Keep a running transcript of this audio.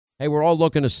Hey, we're all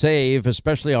looking to save,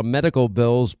 especially on medical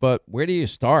bills, but where do you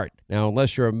start? Now,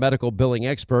 unless you're a medical billing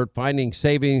expert, finding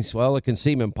savings, well, it can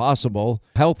seem impossible.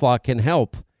 HealthLock can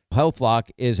help. HealthLock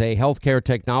is a healthcare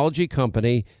technology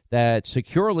company that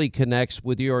securely connects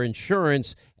with your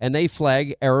insurance, and they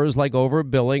flag errors like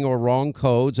overbilling or wrong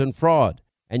codes and fraud.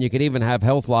 And you can even have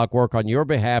HealthLock work on your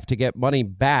behalf to get money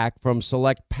back from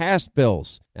select past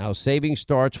bills. Now, saving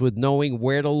starts with knowing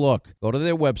where to look. Go to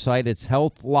their website. It's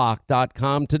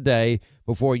healthlock.com today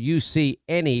before you see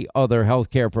any other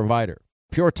healthcare provider.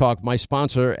 Pure Talk, my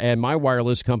sponsor and my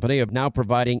wireless company, are now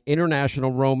providing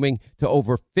international roaming to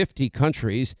over 50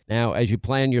 countries. Now, as you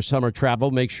plan your summer travel,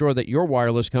 make sure that your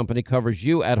wireless company covers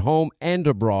you at home and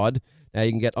abroad. Now,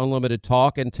 you can get unlimited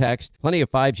talk and text, plenty of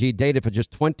 5G data for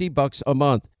just $20 a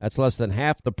month. That's less than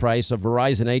half the price of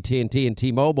Verizon, AT&T, and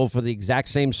T-Mobile for the exact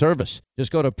same service.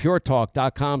 Just go to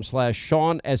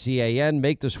puretalk.com/Sean, S-E-A-N.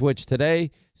 Make the switch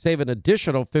today. Save an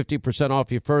additional 50%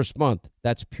 off your first month.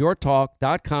 That's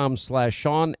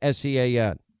puretalk.com/Sean,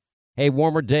 S-E-A-N. Hey,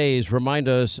 warmer days remind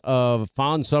us of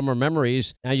fond summer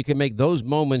memories. Now you can make those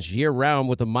moments year-round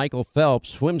with the Michael Phelps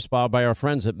Swim Spa by our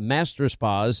friends at Master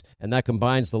Spas, and that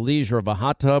combines the leisure of a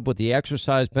hot tub with the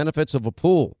exercise benefits of a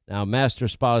pool. Now, Master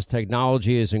Spa's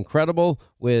technology is incredible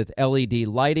with LED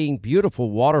lighting, beautiful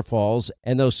waterfalls,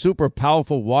 and those super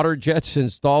powerful water jets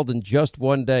installed in just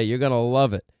one day. You're going to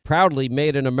love it. Proudly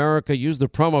made in America. Use the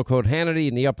promo code Hannity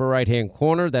in the upper right-hand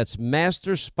corner. That's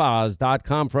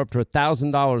masterspas.com for up to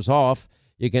 $1,000 off.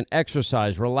 You can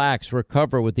exercise, relax,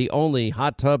 recover with the only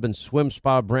hot tub and swim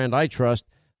spa brand I trust,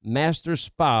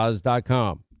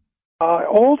 masterspas.com.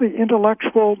 All the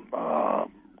intellectual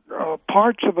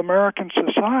parts of American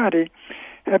society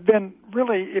have been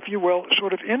really, if you will,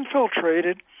 sort of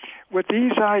infiltrated with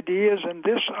these ideas and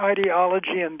this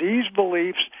ideology and these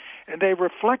beliefs, and they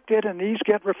reflected, and these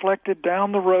get reflected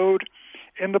down the road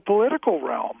in the political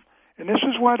realm. And this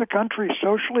is why the country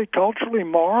socially, culturally,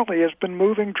 morally has been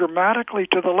moving dramatically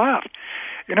to the left.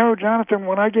 You know, Jonathan,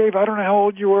 when I don't know how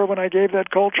old you were when I gave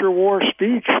that culture war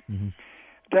speech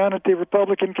down at the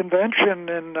Republican convention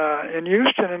in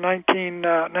Houston in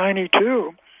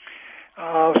 1992,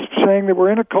 saying that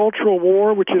we're in a cultural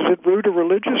war, which is at root a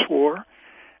religious war.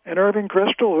 And Irving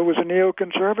Kristol, who was a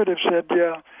neoconservative, said,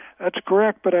 yeah, that's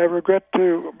correct, but I regret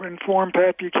to inform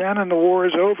Pat Buchanan the war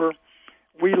is over.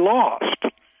 We lost.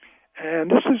 And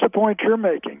this is the point you're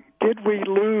making. Did we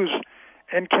lose,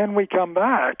 and can we come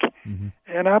back? Mm-hmm.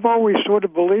 And I've always sort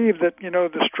of believed that, you know,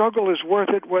 the struggle is worth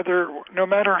it no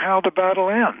matter how the battle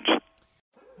ends.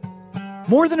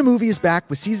 More Than a Movie is back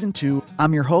with Season 2.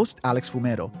 I'm your host, Alex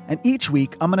Fumero, and each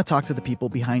week I'm going to talk to the people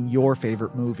behind your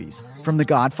favorite movies. From The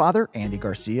Godfather, Andy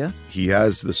Garcia. He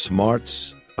has the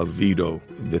smarts of Vito,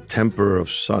 the temper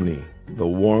of Sonny, the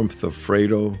warmth of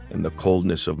Fredo, and the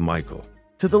coldness of Michael.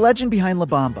 To the legend behind La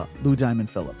Bamba, Lou Diamond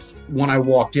Phillips. When I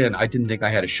walked in, I didn't think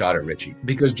I had a shot at Richie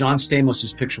because John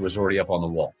Stamos' picture was already up on the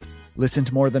wall. Listen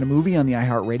to More Than a Movie on the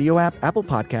iHeartRadio app, Apple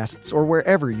Podcasts, or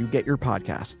wherever you get your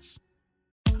podcasts.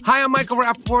 Hi, I'm Michael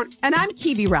Rappaport. And I'm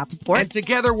Kibi Rappaport. And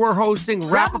together we're hosting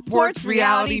Rappaport's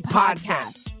Reality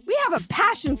Podcast. We have a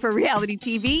passion for reality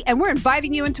TV, and we're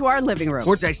inviting you into our living room.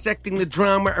 We're dissecting the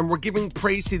drama, and we're giving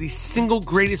praise to the single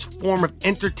greatest form of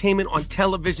entertainment on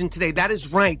television today. That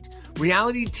is right.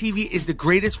 Reality TV is the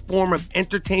greatest form of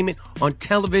entertainment on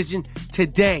television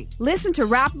today. Listen to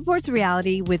Rappaport's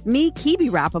Reality with me, Kibi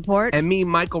Rappaport. And me,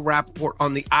 Michael Rappaport,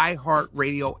 on the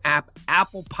iHeartRadio app,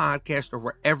 Apple Podcast, or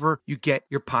wherever you get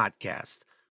your podcast.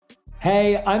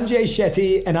 Hey, I'm Jay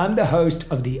Shetty, and I'm the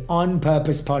host of the On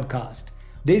Purpose podcast.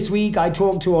 This week, I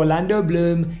talked to Orlando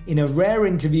Bloom in a rare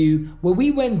interview where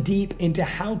we went deep into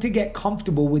how to get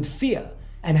comfortable with fear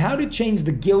and how to change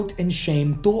the guilt and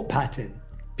shame thought pattern.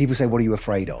 People say, what are you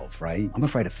afraid of, right? I'm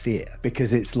afraid of fear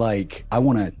because it's like I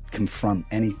want to confront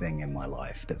anything in my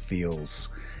life that feels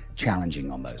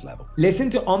challenging on those levels. Listen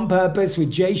to On Purpose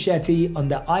with Jay Shetty on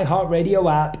the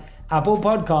iHeartRadio app, Apple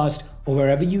Podcast, or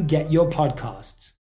wherever you get your podcasts.